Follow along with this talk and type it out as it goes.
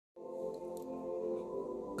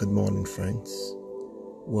Good morning, friends.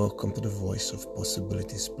 Welcome to the Voice of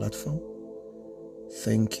Possibilities platform.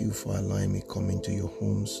 Thank you for allowing me come into your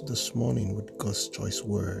homes this morning with God's choice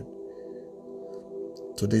word.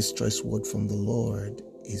 Today's choice word from the Lord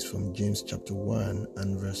is from James chapter 1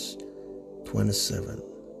 and verse 27.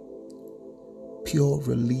 Pure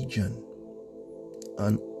religion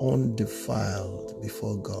and undefiled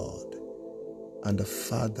before God and the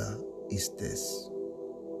Father is this: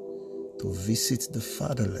 to visit the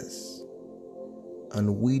fatherless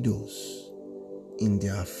and widows in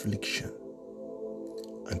their affliction,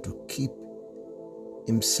 and to keep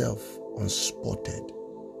himself unspotted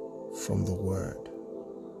from the world.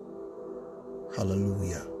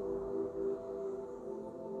 Hallelujah.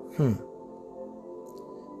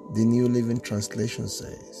 The New Living Translation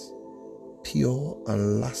says, pure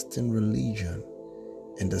and lasting religion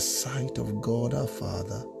in the sight of God our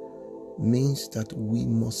Father means that we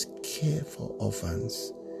must care for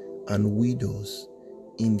orphans and widows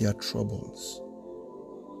in their troubles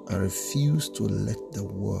and refuse to let the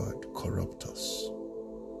world corrupt us.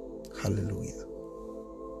 Hallelujah.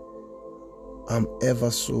 I'm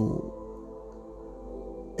ever so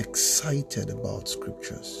excited about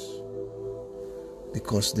scriptures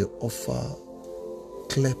because they offer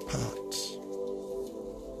clear paths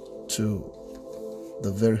to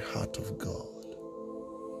the very heart of God.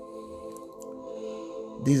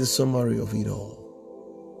 This is a summary of it all.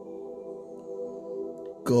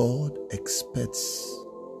 God expects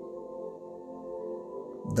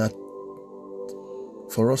that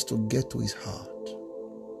for us to get to his heart,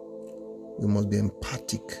 we must be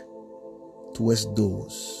empathic towards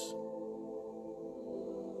those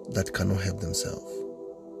that cannot help themselves,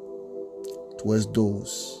 towards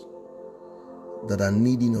those that are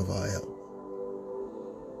needing of our help.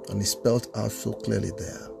 And it's spelled out so clearly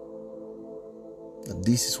there that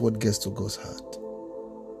this is what gets to God's heart,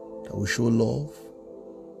 that we show love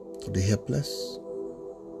to the helpless,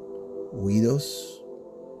 widows,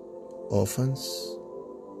 orphans,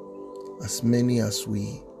 as many as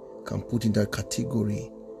we can put in that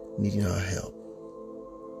category needing our help.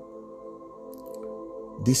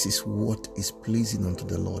 This is what is pleasing unto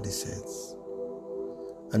the Lord, he says.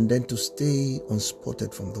 And then to stay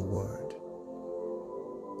unspotted from the word,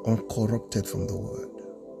 uncorrupted from the word.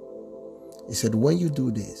 He said, when you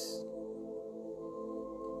do this,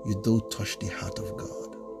 you do touch the heart of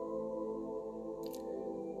God.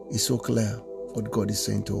 It's so clear what God is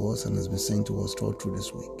saying to us and has been saying to us throughout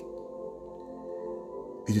this week.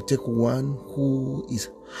 If you take one who is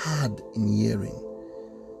hard in hearing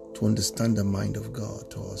to understand the mind of God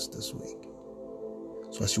to us this week.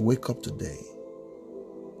 So as you wake up today,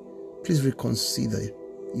 please reconsider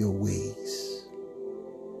your ways.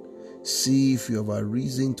 See if you have a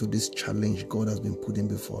reason to this challenge God has been putting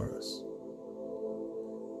before us,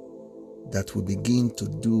 that we begin to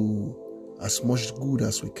do as much good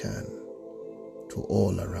as we can to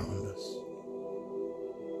all around us.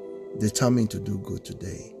 Determined to do good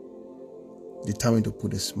today. Determined to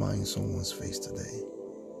put a smile in someone's face today.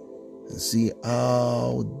 And see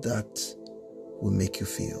how that will make you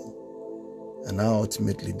feel. And how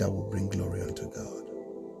ultimately that will bring glory unto God.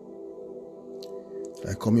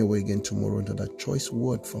 I come your way again tomorrow into that choice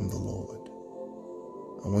word from the Lord.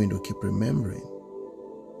 I want you to keep remembering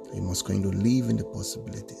that you must going to live in the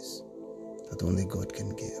possibilities that only God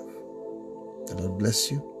can give. The Lord bless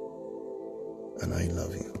you, and I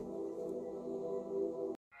love you.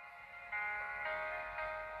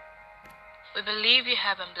 We believe you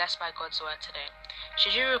have been blessed by God's word today.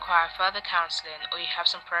 Should you require further counseling or you have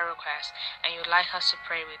some prayer requests and you'd like us to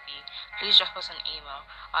pray with you, please drop us an email.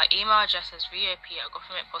 Our email address is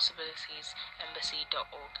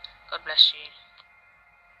vop@governmentpossibilitiesembassy.org. God bless you.